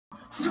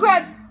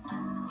Subscribe.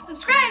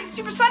 Subscribe.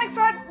 Supersonic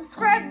Squad.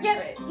 Subscribe.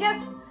 Yes. Right.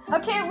 Yes.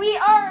 Okay, we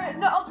are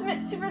the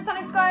ultimate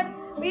Supersonic Squad.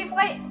 We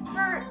fight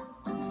for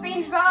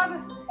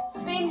SpongeBob.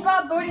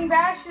 SpongeBob Boating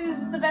Bash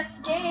is the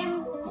best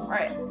game.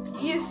 Alright.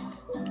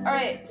 Yes.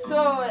 Alright, so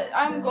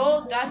I'm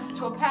Gold, that's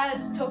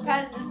Topaz.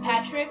 Topaz is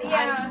Patrick.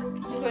 Yeah.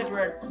 I'm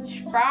Squidward.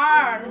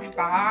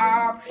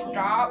 SpongeBob,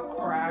 stop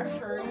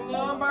crashing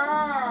the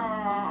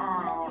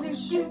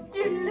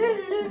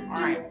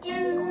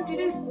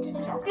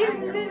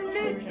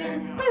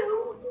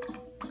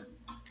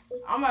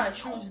I'm gonna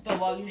choose the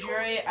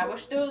luxury. I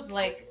wish there was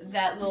like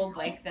that little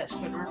bike that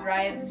Squidward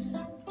rides.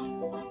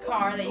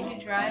 Car that you can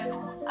drive.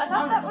 I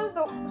thought that was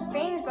the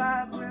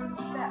SpongeBob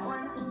that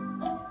one.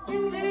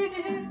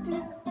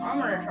 I'm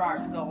gonna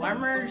drive the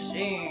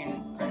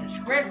limousine.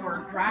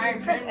 Squidward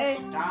drives Press in A.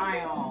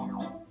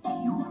 style.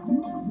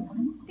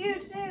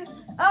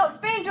 Oh,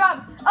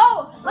 SpongeBob!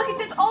 Oh, look at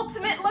this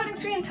ultimate loading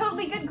screen,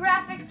 totally good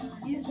graphics.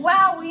 Yes.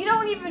 Wow, you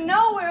don't even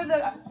know where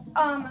the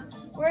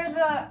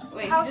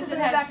Wait, houses in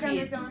the background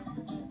teeth. are going.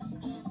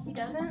 He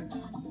doesn't?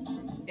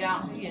 Yeah, I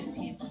don't think he has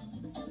teeth.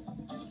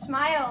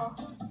 Smile.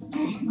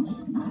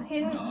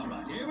 Hidden.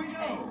 Alright, here we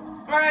go.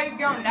 Alright,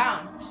 going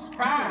down.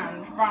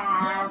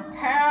 SpongeBob,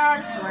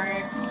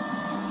 Patrick.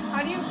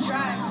 How do you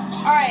drive?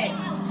 Alright,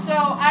 so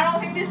I don't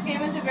think this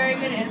game is a very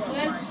good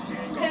influence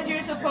because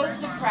you're supposed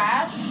to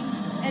crash,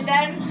 and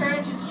that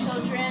encourages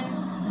children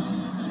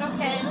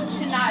Okay.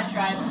 to not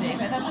drive safe.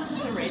 I thought this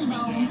was a racing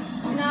game.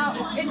 No,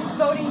 it's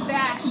Boating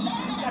Bash.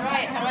 How do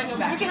I go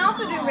backwards? You can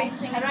also do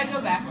racing. How do I go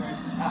backwards?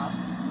 Oh.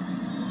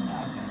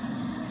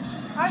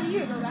 How do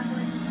you go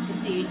backwards? Okay.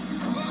 C.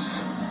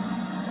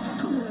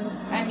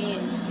 I mean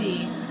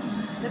C.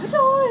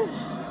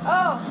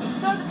 Oh,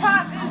 so the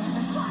top is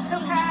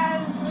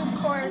Topaz,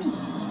 of course.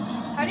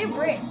 How do you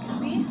brake?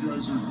 See? You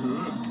guys are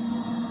good.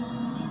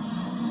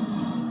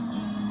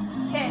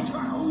 Okay.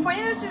 The point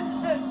of this is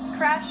to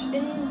crash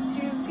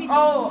into people.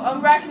 Oh,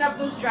 I'm racking up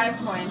those drive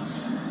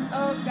points.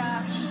 Oh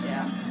gosh.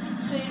 Yeah.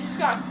 So you just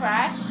got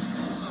crashed.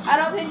 I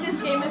don't think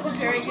this game is a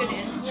very good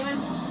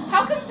influence.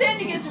 How come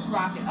Sandy gets a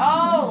rocket?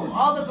 Oh,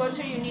 all the boats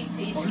are unique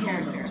to each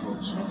character. That's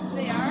what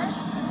They are?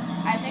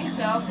 I think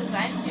so, because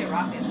I didn't see a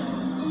rocket. No,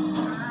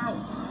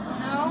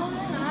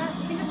 they're not.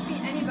 You can just be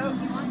any boat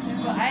you want to.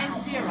 But I didn't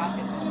see a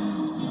rocket.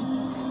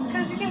 It's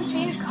because you can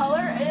change color,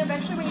 and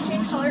eventually when you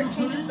change color, it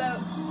changes boat.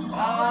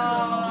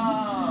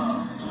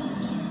 Oh.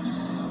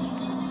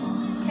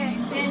 Okay.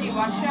 Sandy,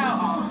 watch out.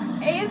 Oh.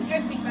 A is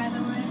drifting, by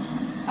the way.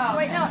 Oh,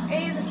 Wait, okay. no,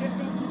 A isn't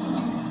drifting.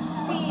 C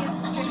is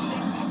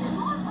drifting.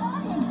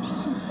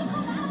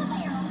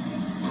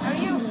 How do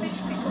you fish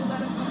people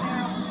out of the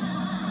barrel?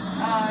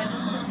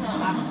 Just put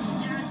some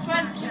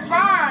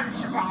SpongeBob.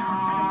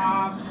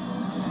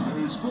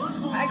 Hey,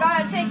 SpongeBob. I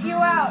gotta take you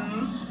out.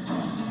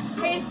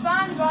 Hey,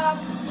 SpongeBob,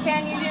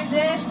 can you do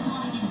this?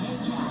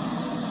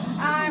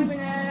 I'm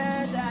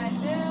gonna die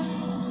soon.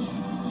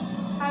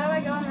 How do I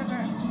go in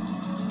reverse?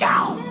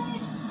 Down.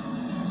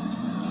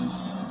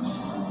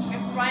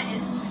 Your front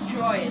is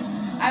destroyed.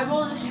 I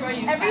will destroy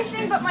you.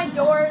 Everything Patrick. but my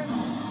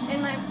doors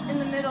in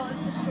the middle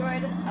is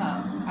destroyed.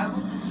 I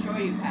will destroy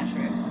you,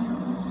 Patrick.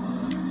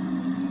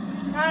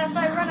 Not if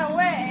I run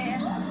away.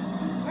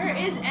 Where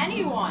is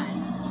anyone?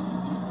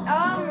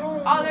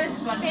 Oh, there's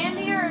SpongeBob.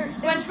 Sandy or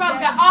SpongeBob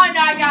got. Oh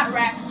no, I got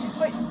wrecked.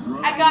 Wait,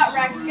 I got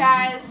wrecked,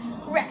 guys.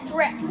 wrecked.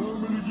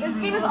 This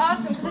game is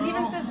awesome because it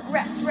even says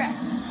wrecked.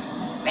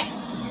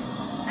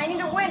 I need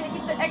to win to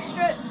get the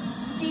extra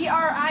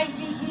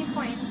DRIVE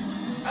points.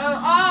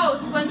 Oh,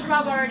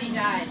 SpongeBob already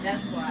died.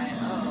 That's why.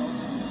 Oh.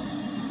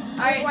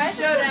 Alright, Why is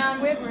it showdown.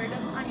 so Squidward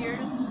on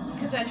yours?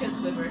 Because I chose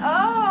Squidward.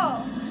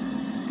 Oh!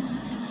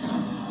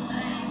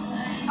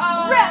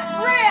 Oh. Wrecked!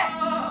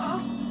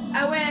 I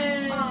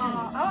win.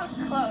 Oh, I was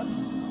close.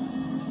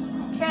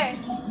 Okay,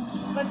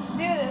 let's do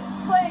this.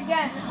 Play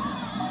again.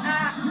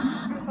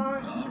 I'm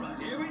falling. Alright,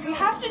 here we go. We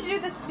have to do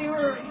the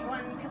sewer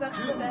one because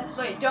that's the best.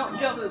 Wait, don't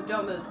move.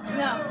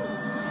 No.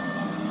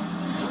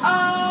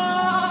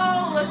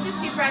 Oh, let's just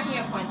keep racking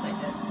up points like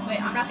this.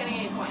 Wait, I'm not getting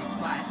any points.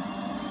 Why?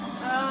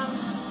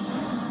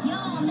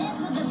 Y'all mess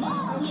with the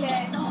ball, you Okay.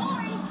 get the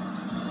horns.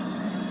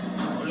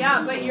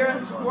 Yeah, but you're a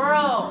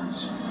squirrel.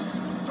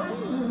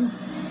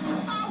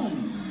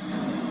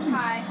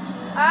 Hi.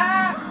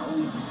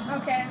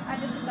 Okay, I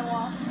just hit the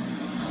wall.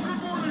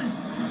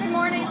 Good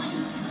morning.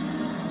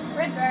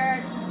 Red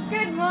bird.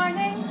 Good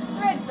morning,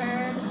 red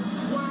bird.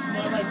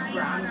 More like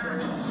brown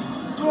bird.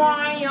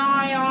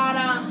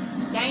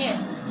 Dang it.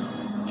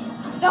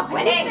 Stop I keep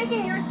winning.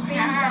 thinking you're SpongeBob.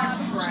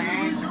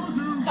 Patrick.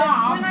 That's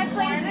Stop. when I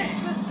play this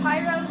with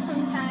Pyro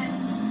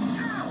sometimes.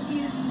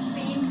 He's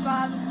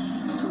SpongeBob.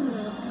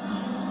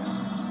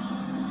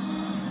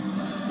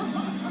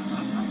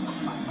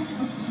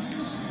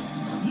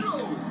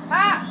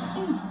 Ah!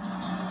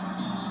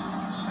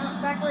 Oh,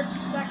 backwards.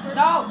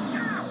 No.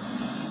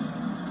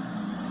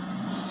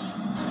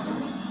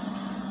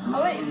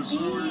 Oh wait, B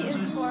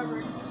is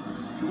forward.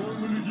 You want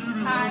me to give you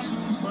Hi.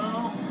 lessons,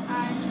 pal?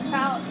 Hi,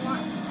 pal, you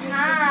want?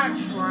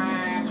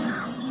 Patrick.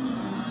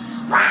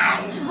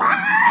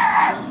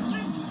 SpongeBob.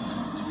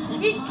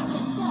 Geek.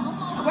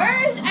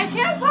 Where is? I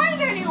can't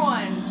find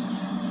anyone.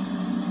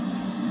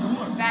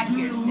 What, Back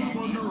here, you live Sandy.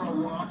 under a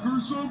rock or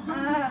something?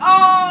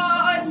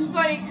 Oh, it's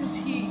funny because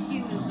he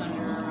lives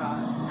under a rock.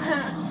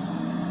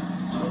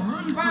 I'm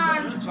ready for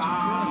that.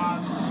 SpongeBob.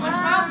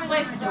 SpongeBob's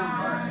like the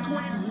worst.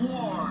 Squid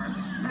War.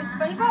 Is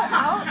SpongeBob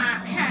out?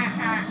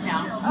 No.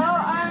 Oh,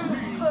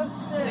 I'm close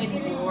to Squid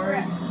getting ward.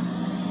 wrecked.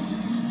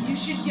 You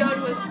should go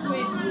to a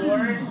squid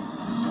ward.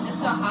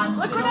 It's a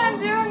hospital. Look what I'm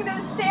doing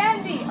to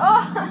Sandy.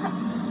 Oh.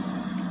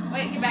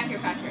 Wait, get back here,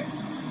 Patrick.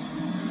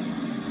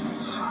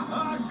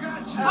 I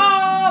got you.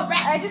 Oh,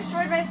 rat. I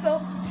destroyed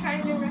myself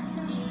trying to wreck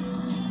him.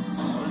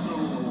 I know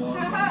a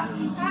lot about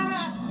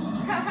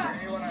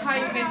villages. How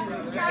you guys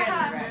doing? You guys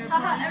are rat.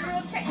 Haha,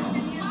 everyone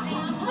texted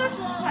using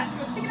solution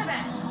platform. Stick it in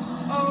that.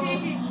 Oh, You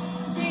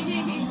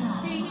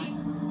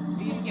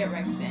you can get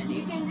wrecked,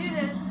 Sandy. can do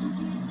this.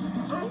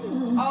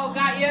 Oh,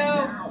 got you.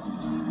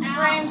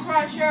 Frame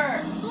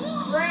crusher.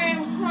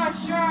 Frame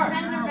crusher.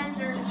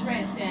 Bender. That's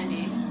right,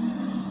 Sandy.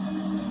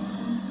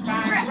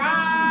 Correct.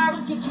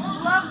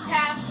 SpongeBob. Love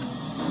tap.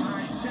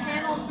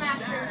 Handle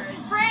smasher.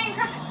 Frame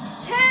crusher.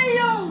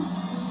 KO.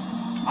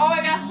 Oh,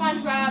 I got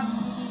SpongeBob.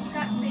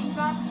 Got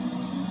SpongeBob.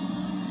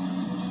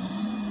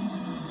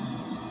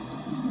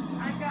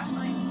 I got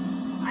like.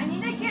 I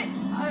need to get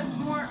a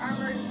more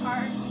armored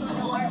car, so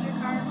like a larger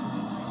car.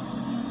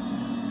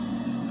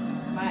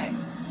 Bye.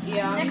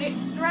 Yeah, Next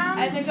round,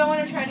 I think I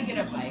want to try to get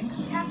a bike.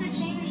 we have to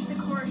change the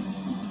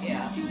course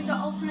Yeah. to the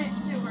ultimate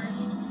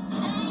sewers.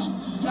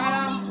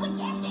 Got him. With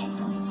Texas.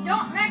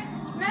 Don't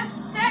mess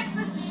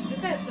Texas. You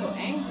said that so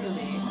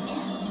angrily.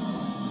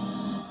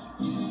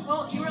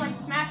 Well, you were like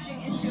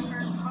smashing into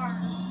her car.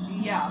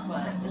 Yeah,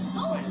 but this is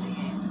part of the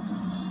game.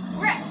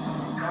 Wreck.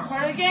 Not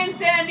part of the game,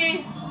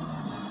 Sandy.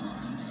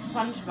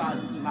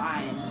 SpongeBob is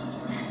mine.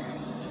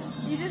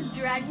 You just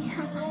dragged me.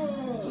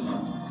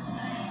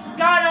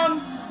 Got him.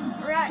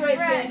 Wreck. That's right,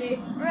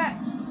 Sandy. Wreck.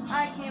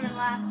 I came in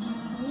last.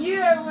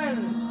 You are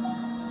winning.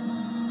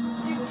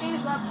 Dude,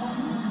 change level.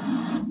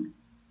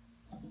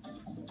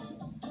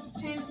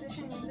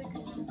 Transition music.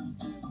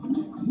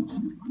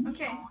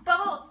 Okay,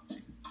 bubbles.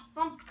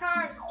 Bump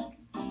cars.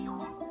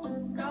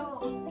 Go.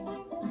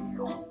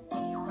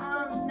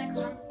 Next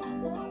one.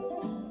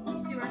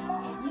 Sewer.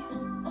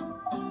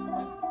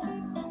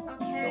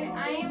 Okay,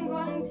 I am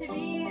going to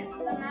be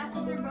the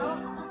master boat.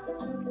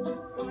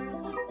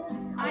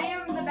 I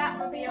am the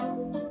Batmobile.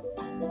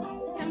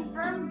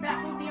 Confirmed,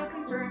 Batmobile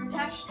confirmed.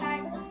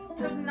 Hashtag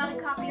took not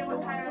a copy of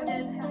what Pyro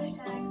did.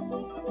 Hashtag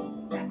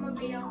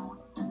Batmobile.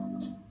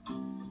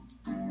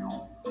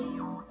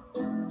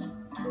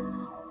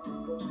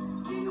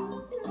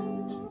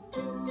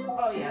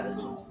 Oh yeah, this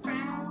one's.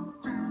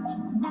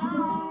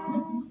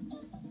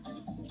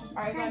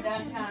 Alright, going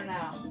downtown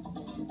now.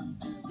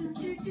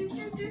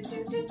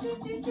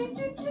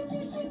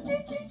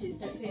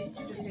 The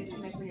face you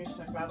make when you're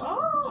SpongeBob.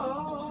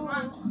 Oh! Come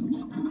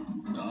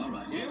on. All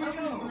right, here we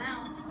Open his go.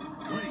 mouth.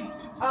 3,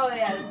 Oh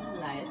yeah, this is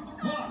nice.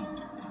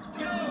 1,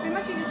 Pretty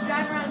much you just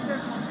drive around in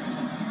circles.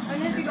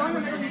 And then if you go in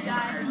the middle, you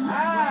die.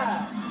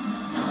 Ah!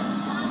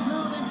 Stop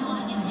moving so I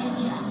can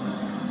hit ya.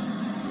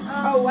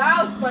 Oh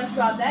wow,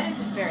 SpongeBob, that is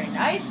very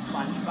nice,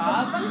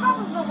 SpongeBob. SpongeBob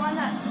was the one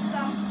that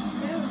stopped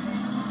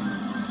moving.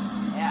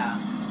 Yeah.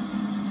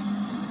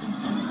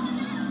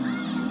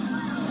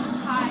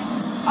 Hi.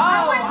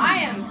 Oh, I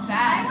am I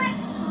fat. went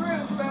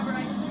through whoever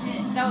I just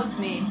hit. That was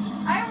me.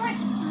 I went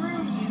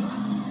through you.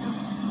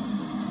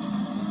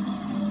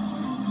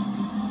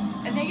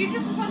 I think you're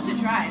just supposed to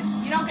drive.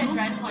 You don't get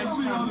drive tell points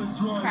me how to from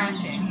drive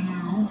crashing. to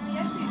you.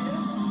 Yes, you do.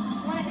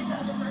 You want to hit the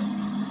other person.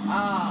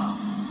 Oh.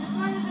 This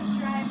one doesn't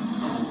drive.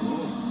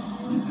 Oh,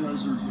 you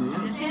guys are I'm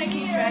good. just gonna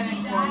keep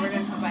driving forward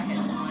until I hit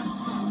someone.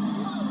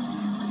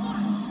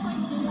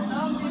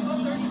 Oh, we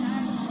both already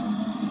died.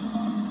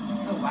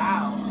 Oh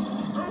wow.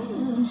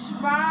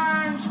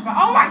 SpongeBob.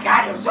 Oh my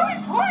god, it was so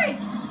many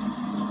points!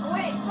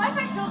 Wait, so if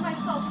I killed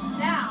myself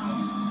now,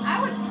 I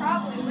would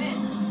probably win.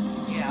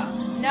 Yeah.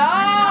 No,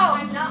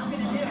 No! I'm not gonna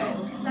do it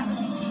because that would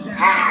be cheating.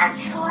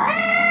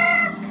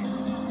 Patrick!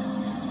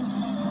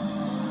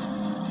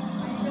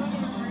 Are you going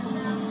in reverse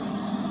now?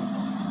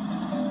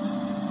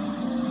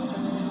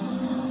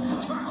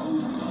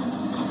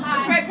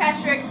 That's Hi. right,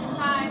 Patrick.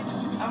 Hi.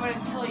 I'm gonna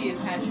kill you,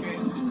 Patrick.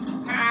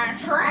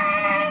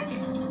 Patrick!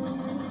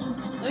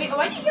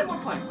 Why do you get more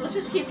points? Let's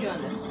just keep doing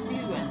this to see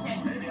who wins.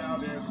 Maybe I'll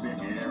just sit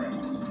here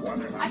and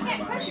wonder how I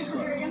can't push you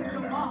because you're against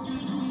the wall.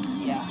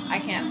 Yeah, I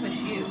can't push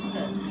you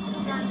because.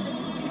 Not pushing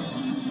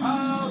you.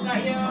 Oh,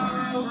 got you!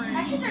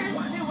 Actually,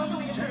 there was a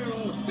way to push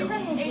me. You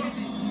press A to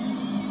boost.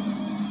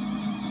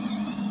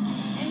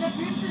 And the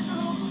boost is the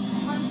little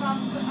SpongeBob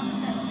foot on the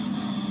pedal.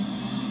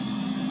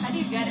 How do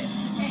you get it? A.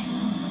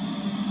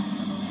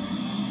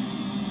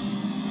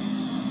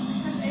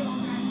 Press A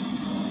one time.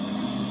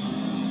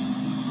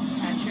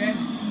 Patrick?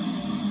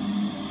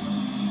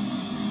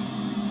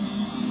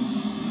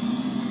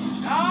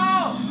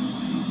 No!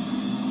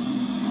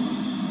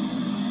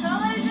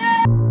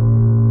 Collision!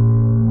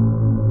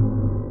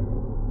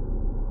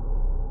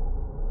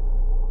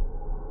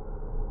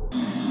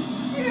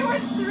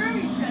 through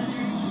each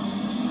other.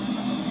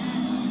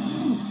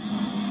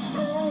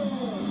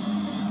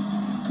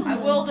 I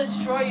will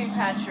destroy you,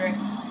 Patrick.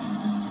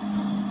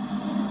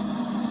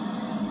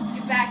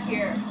 Get back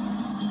here.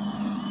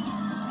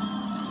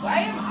 Why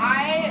am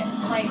I,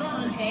 like,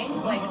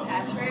 pink, like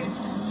Patrick?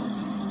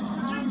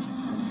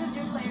 It's because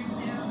your players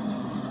do.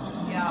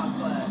 Yeah,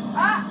 but...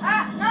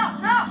 No!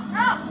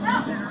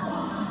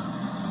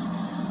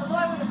 Although I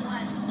would have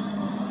won.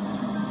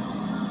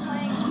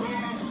 Playing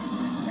there is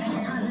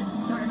better.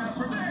 Sign up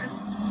for this.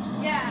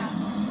 Yeah.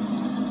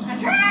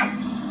 Patrick!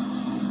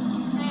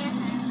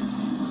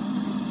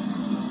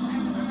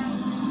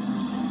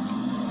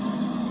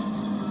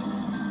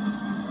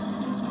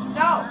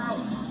 No!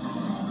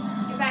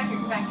 Get back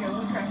here.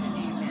 We'll crash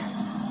into you, man.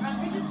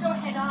 We just go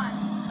head on.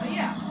 Oh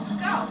yeah, let's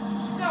go.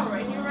 Let's go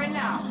right here, right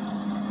now.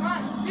 Come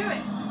on, let's do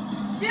it.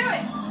 Let's do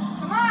it.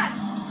 Come on.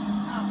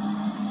 Oh.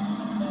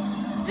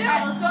 Let's do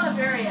Alright, it. let's go on the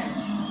very edge.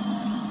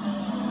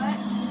 What?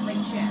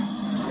 Like champs.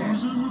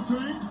 Who's in the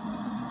pink?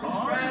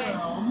 right.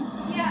 I am.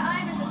 Yeah,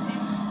 I'm in the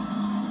pink.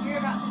 You're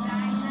about to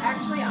die now.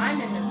 Actually,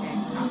 I'm in the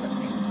pink. I'm the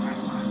pink. Right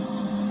on.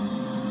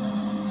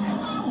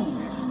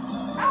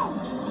 Ow!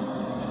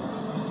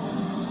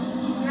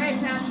 He's right,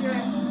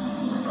 Patrick.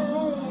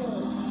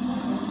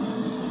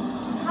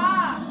 Ha!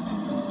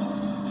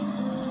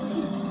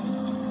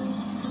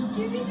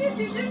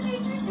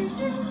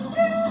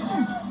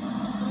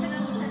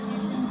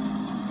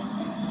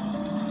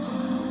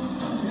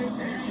 This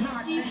is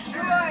not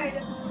Destroyed.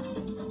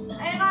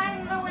 And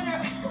I'm the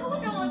winner.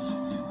 Look how much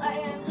I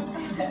am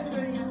compared to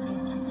everybody else.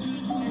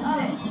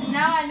 That's it.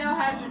 Now I know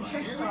how the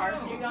tricks are,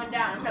 so you're going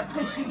down. I'm gonna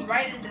push you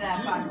right into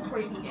that bottom before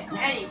you can get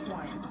any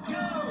points.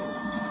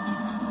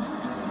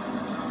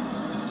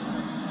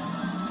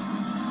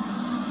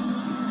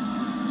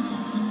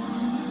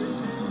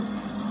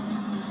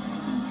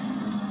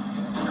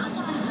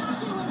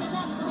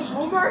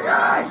 Oh my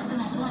god!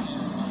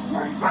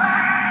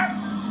 SpongeBob.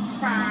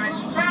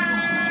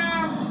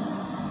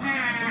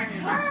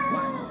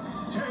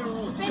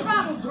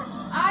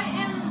 I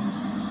am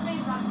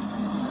SpongeBob.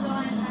 Although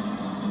I am Patrick.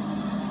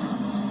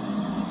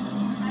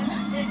 I'm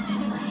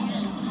anybody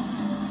else.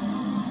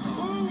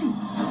 Oh, no.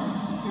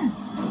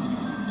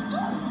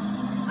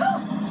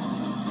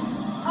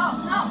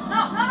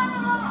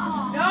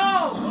 No!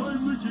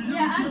 I'm the king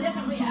Yeah, I'm of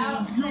definitely Castle.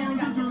 out, 'cause I You're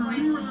got the the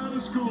dirty points.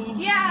 rascal.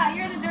 Yeah,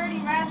 you're the dirty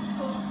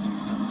rascal.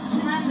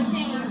 And I'm the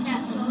king of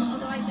Castle,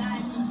 although I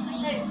died.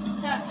 Hey,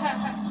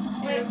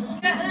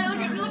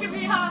 wait. Look at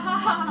me. Ha ha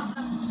ha.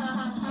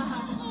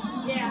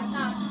 Yeah,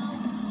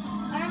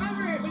 I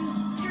remember when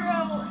Hero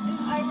and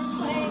I were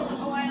playing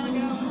a while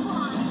ago.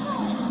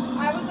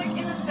 I was like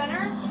in the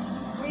center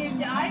where you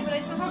die, but I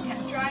somehow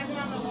kept driving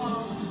on the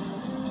wall.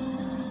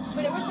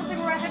 But it was something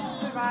where I had to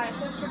survive,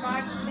 so I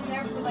survived in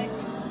there for like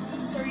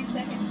 30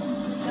 seconds.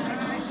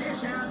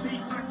 Dish out the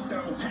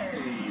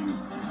octopane.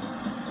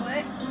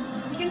 What?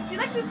 You can see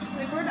like the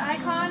Squidward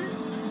icon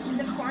in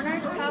the corner,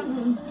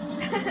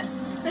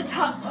 the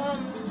top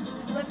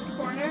left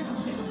corner.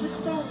 It's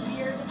just so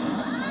weird.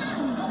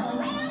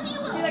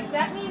 See, like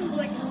that means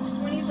like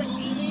when he's like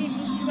baby,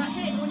 he got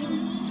hit. When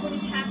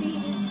he's happy,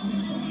 he's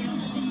somebody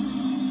else, I think.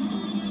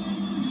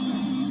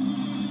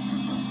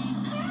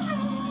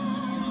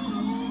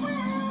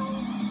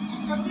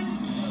 Probably gonna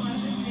do a lot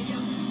of this video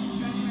just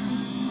driving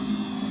around.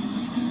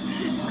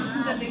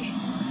 Isn't that the game?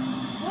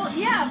 Well,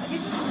 yeah, but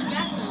you're just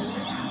special.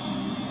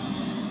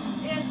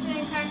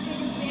 Dancing,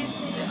 practicing,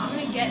 dancing. I'm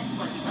gonna get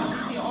SpongeBob.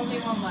 He's the only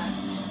one left.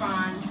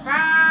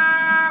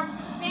 SpongeBob!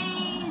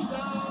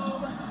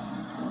 SpongeBob.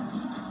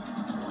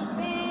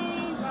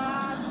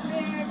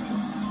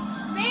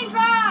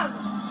 SpongeBob!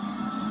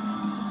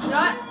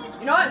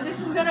 You know what? This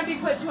is gonna be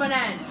put to an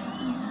end.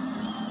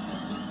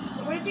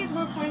 What if he has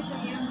more points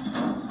than you?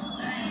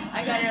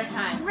 I got enough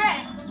time.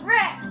 Wrecked!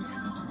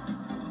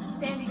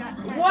 Sandy got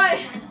 10 What?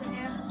 points than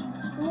you.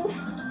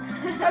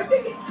 How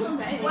big is so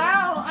many?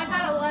 Wow, I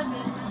got 11.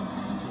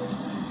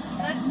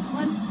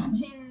 Let's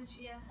change,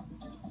 yeah.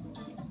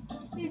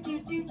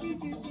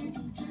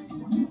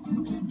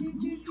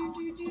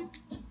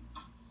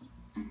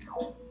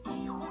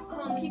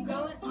 Keep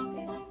going.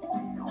 Okay.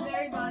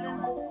 Very bottom.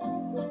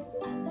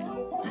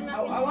 I'm not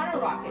I want a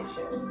rocket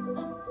ship.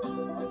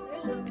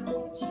 There's no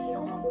rocket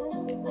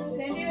ship.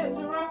 Sandy has a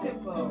rocket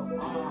boat.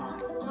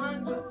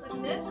 Long boats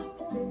like this.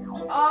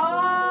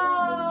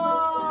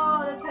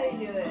 Oh, that's how you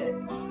do it.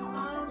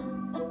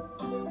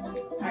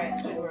 Alright,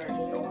 Squidward.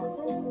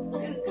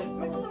 Good.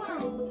 What's the one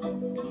I'm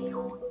looking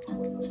for?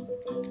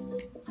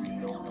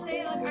 Say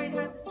like I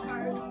have this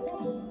card. I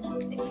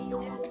think it's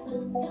different.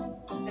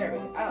 There we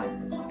go. I like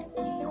this one.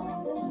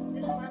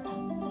 This one.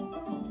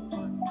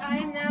 I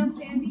am now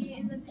Sandy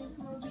in the pink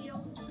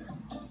mobile.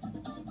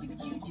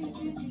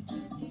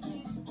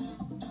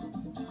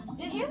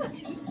 And he has a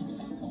tooth.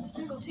 A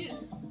single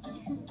tooth.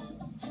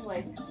 It's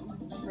like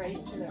right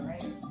to the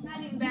right.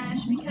 Batting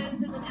bash because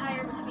there's a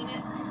tire between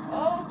it.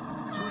 Oh,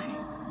 3,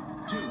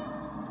 2,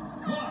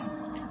 1,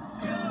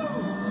 go!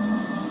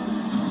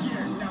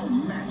 You're no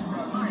match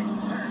for my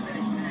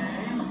perfect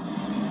aim.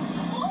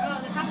 Oh,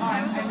 the half I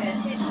tire was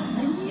missed. hit.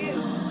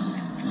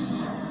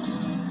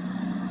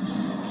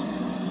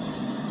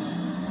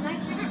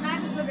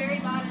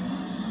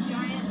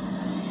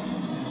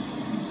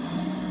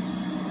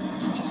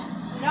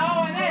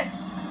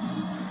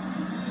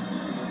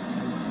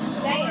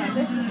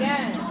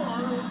 again.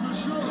 Star of the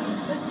show.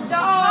 The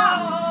star.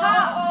 Ha!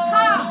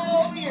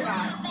 Oh, you're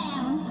not.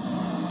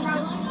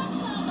 Gross.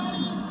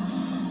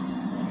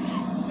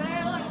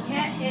 Better look.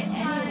 Can't hit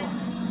anyone.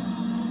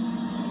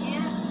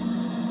 Can't?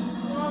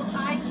 Well, I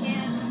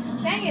can.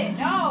 Dang it,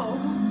 no.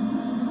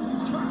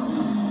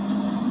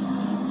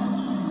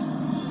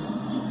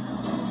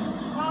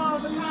 Oh,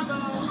 the combo.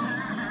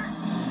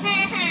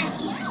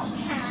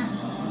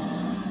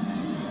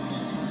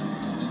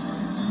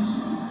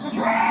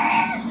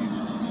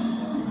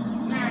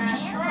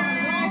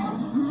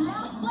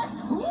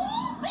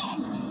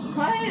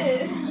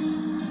 What?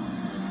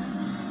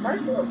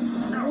 Merciless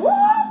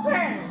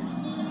whooping!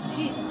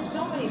 Jeez,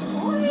 so many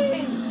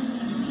points!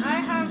 I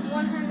have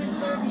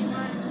 131.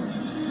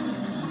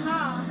 Ha.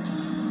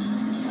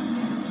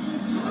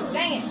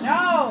 Dang it,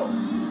 no!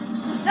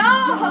 No!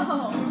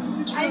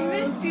 I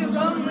missed you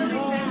going really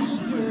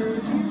fast. Monster,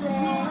 you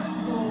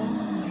rascal.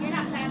 You're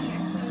not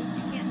Patrick, so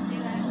you can't say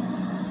that.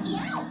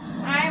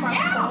 I'm a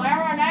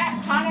clarinet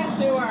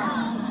connoisseur.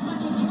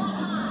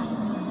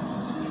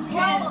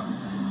 Well,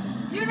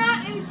 do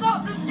not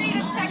insult the state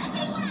of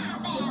Texas.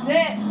 That's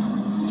it.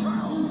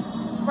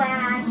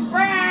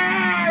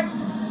 SpongeBob!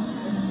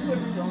 This is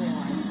Twitter's only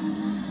line.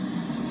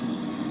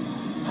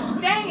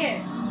 Dang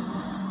it!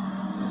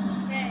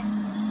 Okay.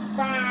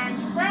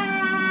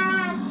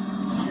 SpongeBob!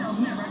 You'll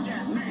never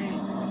get me.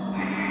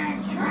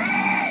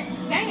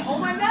 Dang it! Oh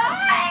my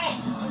god!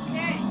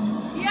 Okay.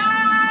 Yeah!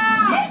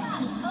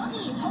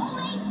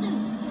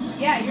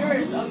 Yeah, you're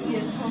as ugly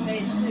as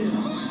homemade soup.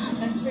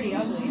 That's pretty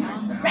ugly, huh?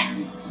 Wreck.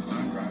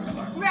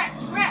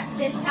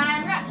 This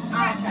time,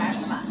 I'll try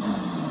some up.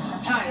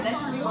 Alright, that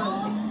should be one of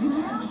the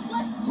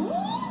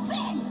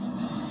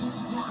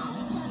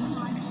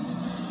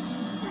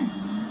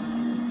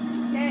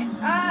Okay.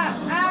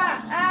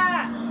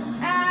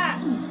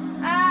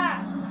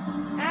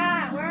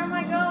 Where am I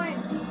going?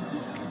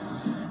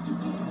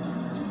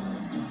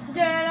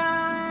 Dun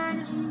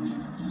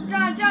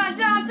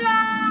dun.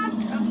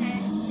 Okay,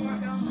 you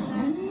weren't going for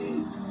that.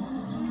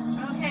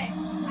 Okay,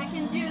 I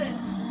can do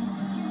this.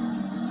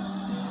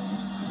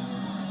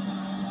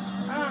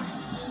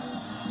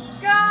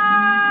 Go!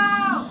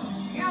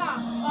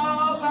 Yeah.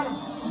 Oh, got him.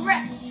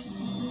 Wrecked.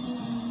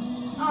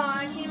 Oh,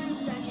 I came in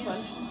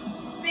second.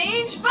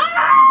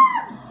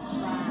 SpongeBob!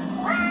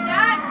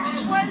 That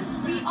was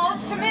the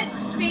ultimate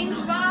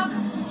SpongeBob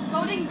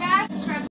voting back.